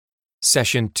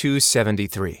Session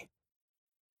 273,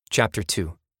 Chapter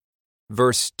 2,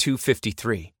 Verse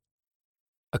 253,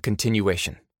 a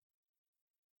continuation.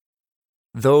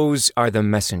 Those are the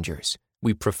messengers.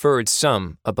 We preferred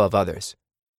some above others.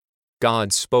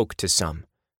 God spoke to some.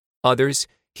 Others,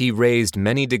 He raised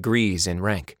many degrees in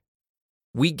rank.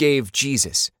 We gave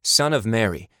Jesus, Son of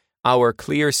Mary, our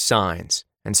clear signs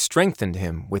and strengthened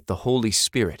Him with the Holy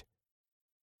Spirit.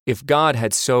 If God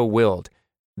had so willed,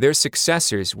 their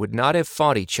successors would not have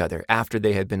fought each other after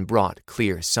they had been brought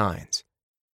clear signs.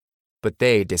 But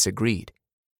they disagreed.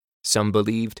 Some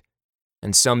believed,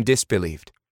 and some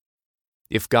disbelieved.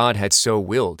 If God had so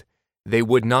willed, they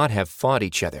would not have fought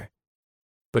each other.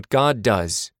 But God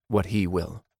does what He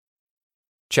will.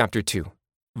 Chapter 2,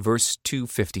 verse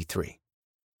 253.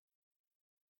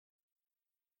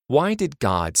 Why did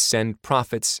God send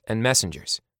prophets and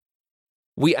messengers?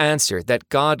 We answer that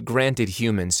God granted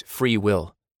humans free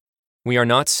will. We are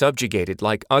not subjugated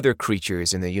like other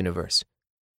creatures in the universe.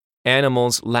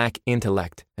 Animals lack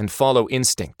intellect and follow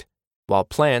instinct, while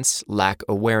plants lack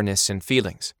awareness and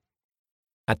feelings.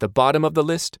 At the bottom of the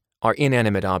list are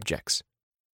inanimate objects.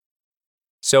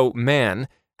 So man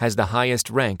has the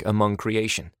highest rank among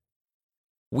creation.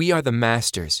 We are the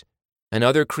masters, and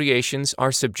other creations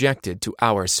are subjected to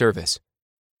our service.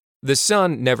 The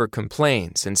sun never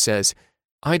complains and says,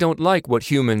 "I don't like what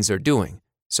humans are doing,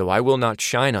 so I will not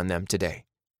shine on them today."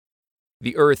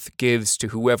 The earth gives to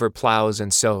whoever plows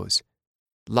and sows.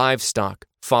 Livestock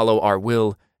follow our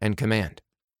will and command.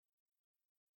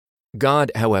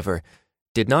 God, however,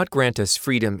 did not grant us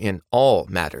freedom in all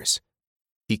matters.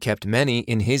 He kept many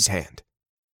in His hand.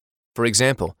 For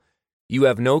example, you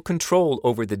have no control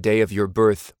over the day of your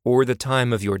birth or the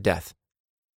time of your death.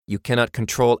 You cannot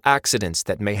control accidents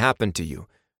that may happen to you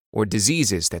or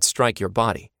diseases that strike your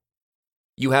body.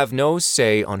 You have no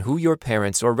say on who your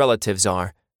parents or relatives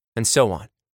are, and so on.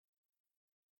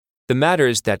 The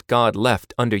matters that God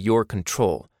left under your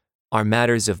control are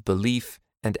matters of belief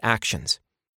and actions.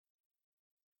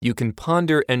 You can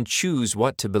ponder and choose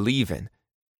what to believe in,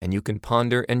 and you can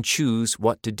ponder and choose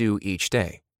what to do each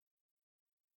day.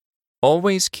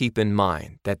 Always keep in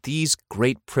mind that these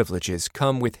great privileges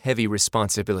come with heavy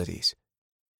responsibilities.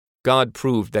 God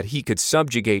proved that He could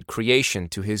subjugate creation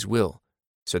to His will,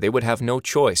 so they would have no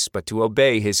choice but to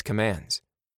obey His commands.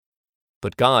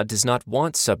 But God does not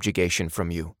want subjugation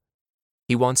from you.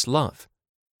 He wants love.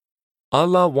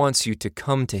 Allah wants you to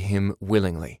come to Him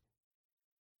willingly.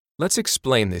 Let's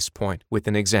explain this point with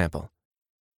an example.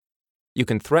 You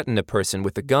can threaten a person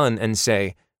with a gun and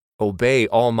say, "Obey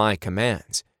all my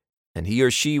commands," and he or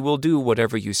she will do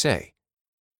whatever you say.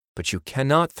 But you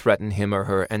cannot threaten him or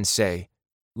her and say,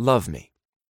 "Love me."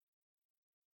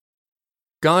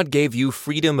 God gave you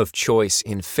freedom of choice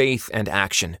in faith and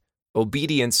action,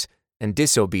 obedience and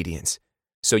disobedience,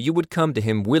 so you would come to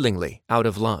Him willingly out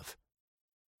of love.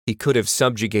 He could have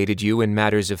subjugated you in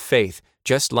matters of faith,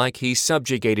 just like He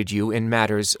subjugated you in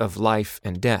matters of life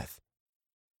and death.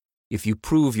 If you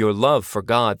prove your love for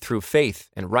God through faith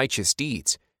and righteous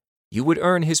deeds, you would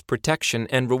earn His protection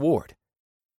and reward.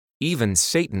 Even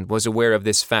Satan was aware of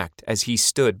this fact as he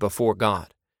stood before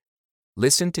God.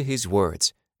 Listen to his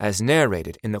words, as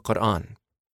narrated in the Quran.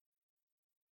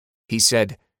 He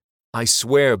said, "I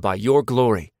swear by your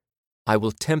glory, I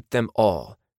will tempt them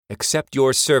all, except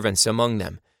your servants among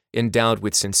them, endowed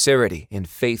with sincerity in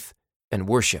faith and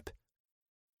worship."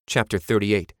 Chapter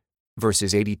 38,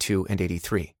 verses 82 and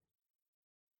 83.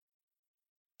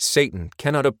 Satan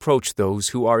cannot approach those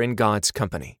who are in God's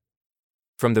company.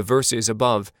 From the verses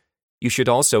above, you should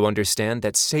also understand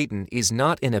that Satan is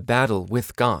not in a battle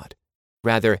with God.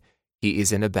 Rather, he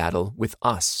is in a battle with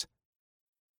us.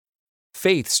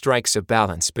 Faith strikes a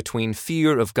balance between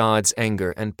fear of God's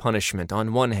anger and punishment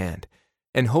on one hand,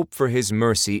 and hope for His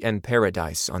mercy and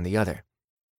paradise on the other.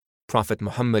 Prophet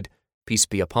Muhammad, peace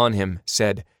be upon him,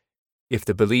 said, "If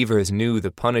the believers knew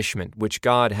the punishment which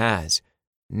God has,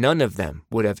 none of them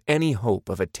would have any hope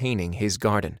of attaining His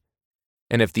garden.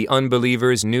 And if the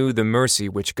unbelievers knew the mercy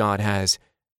which God has,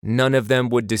 none of them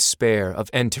would despair of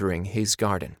entering His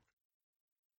garden."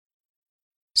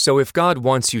 So if God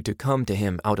wants you to come to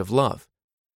Him out of love,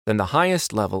 then the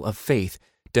highest level of faith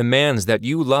demands that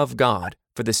you love God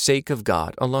for the sake of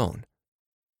God alone.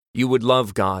 You would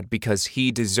love God because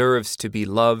He deserves to be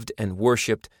loved and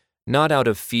worshipped, not out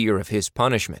of fear of His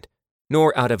punishment,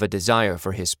 nor out of a desire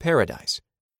for His paradise.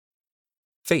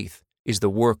 Faith is the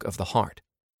work of the heart.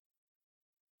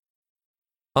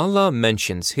 Allah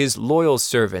mentions His loyal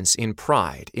servants in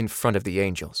pride in front of the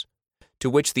angels, to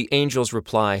which the angels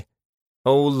reply,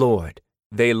 "O Lord,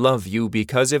 they love you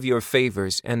because of your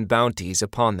favors and bounties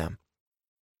upon them."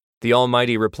 The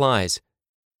Almighty replies,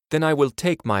 "Then I will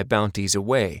take my bounties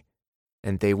away,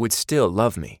 and they would still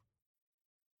love me."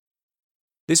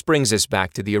 This brings us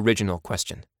back to the original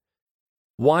question.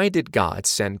 Why did God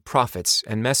send prophets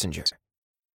and messengers?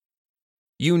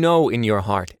 You know in your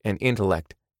heart and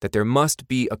intellect that there must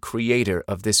be a creator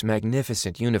of this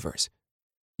magnificent universe.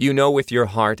 You know with your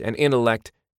heart and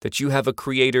intellect that you have a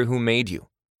creator who made you.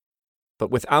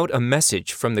 But without a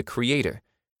message from the creator,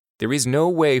 there is no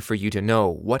way for you to know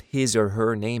what his or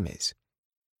her name is.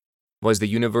 Was the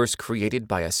universe created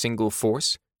by a single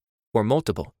force or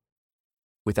multiple?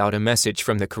 Without a message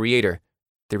from the creator,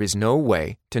 there is no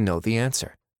way to know the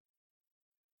answer.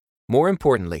 More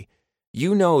importantly,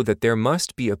 you know that there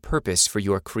must be a purpose for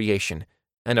your creation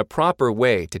and a proper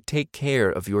way to take care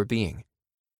of your being.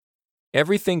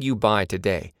 Everything you buy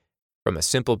today, from a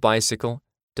simple bicycle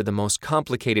to the most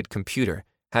complicated computer,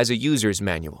 has a user's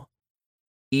manual.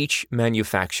 Each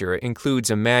manufacturer includes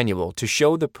a manual to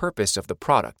show the purpose of the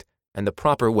product and the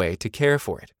proper way to care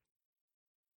for it.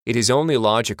 It is only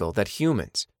logical that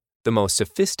humans, the most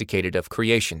sophisticated of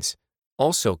creations,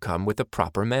 also come with a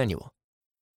proper manual.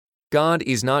 God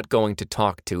is not going to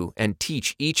talk to and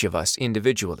teach each of us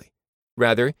individually.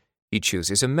 Rather, He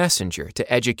chooses a messenger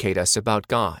to educate us about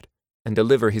God and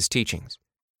deliver His teachings.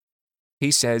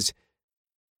 He says,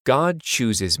 "God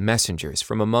chooses messengers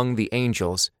from among the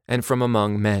angels and from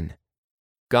among men.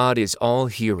 God is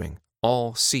all-hearing,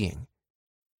 all-seeing.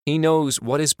 He knows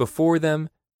what is before them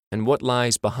and what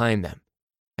lies behind them,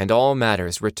 and all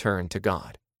matters return to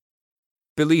God.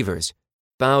 Believers,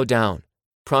 bow down,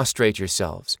 prostrate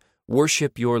yourselves,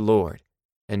 worship your Lord,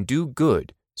 and do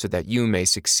good so that you may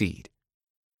succeed.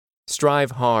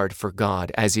 Strive hard for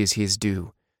God as is His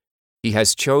due. He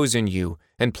has chosen you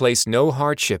and placed no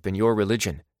hardship in your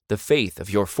religion, the faith of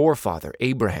your forefather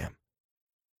Abraham.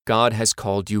 God has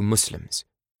called you Muslims,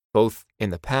 both in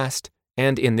the past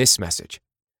and in this message,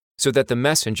 so that the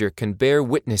messenger can bear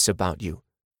witness about you,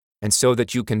 and so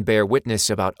that you can bear witness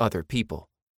about other people.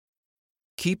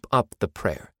 Keep up the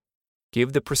prayer,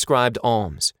 give the prescribed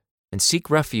alms, and seek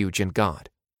refuge in God.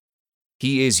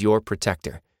 He is your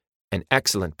protector, an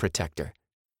excellent protector,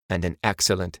 and an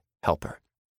excellent helper."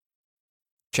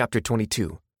 Chapter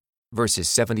 22, verses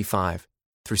 75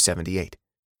 through 78.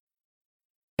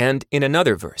 And in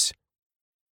another verse,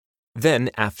 "Then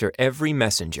after every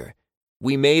messenger,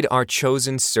 we made our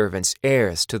chosen servants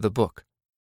heirs to the book.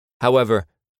 However,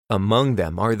 among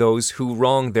them are those who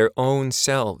wrong their own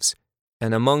selves,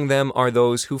 and among them are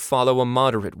those who follow a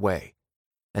moderate way,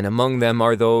 and among them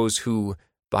are those who,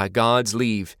 by God's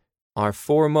leave, are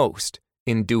foremost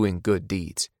in doing good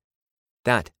deeds.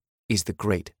 That is the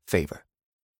great favor."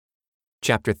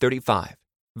 Chapter 35,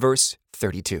 verse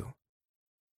 32.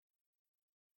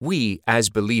 We, as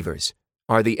believers,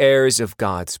 are the heirs of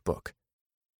God's book.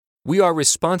 We are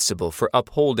responsible for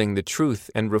upholding the truth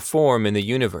and reform in the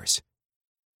universe.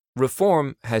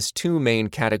 Reform has two main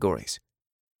categories.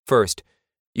 First,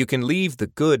 you can leave the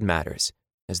good matters,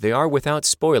 as they are without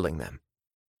spoiling them.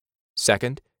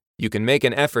 Second, you can make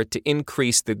an effort to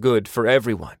increase the good for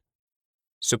everyone.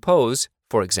 Suppose,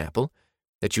 for example,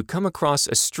 that you come across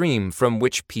a stream from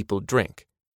which people drink.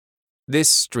 This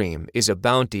stream is a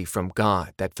bounty from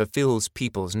God that fulfills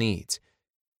people's needs.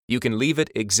 You can leave it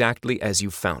exactly as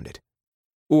you found it.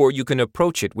 Or you can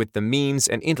approach it with the means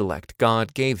and intellect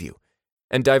God gave you,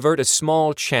 and divert a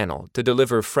small channel to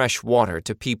deliver fresh water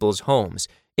to people's homes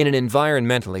in an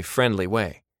environmentally friendly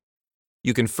way.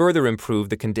 You can further improve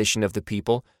the condition of the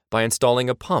people by installing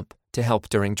a pump to help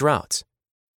during droughts.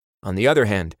 On the other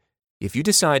hand, if you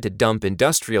decide to dump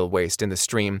industrial waste in the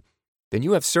stream, then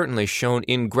you have certainly shown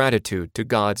ingratitude to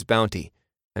God's bounty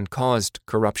and caused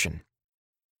corruption.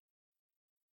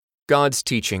 God's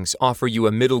teachings offer you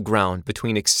a middle ground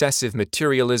between excessive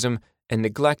materialism and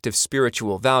neglect of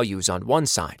spiritual values on one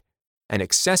side, and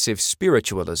excessive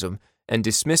spiritualism and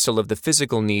dismissal of the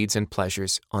physical needs and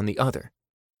pleasures on the other.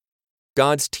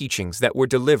 God's teachings that were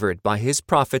delivered by His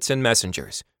prophets and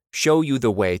messengers show you the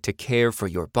way to care for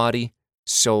your body,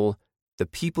 soul, the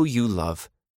people you love,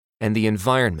 and the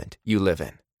environment you live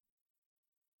in.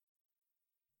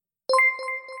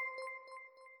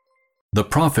 The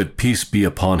prophet, peace be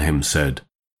upon him, said,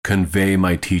 "Convey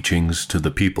my teachings to the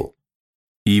people,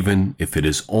 even if it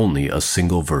is only a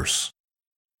single verse."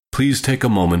 Please take a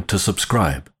moment to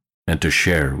subscribe and to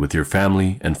share with your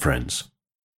family and friends.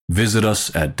 Visit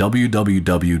us at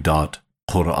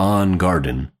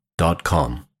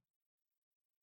www.qurangarden.com.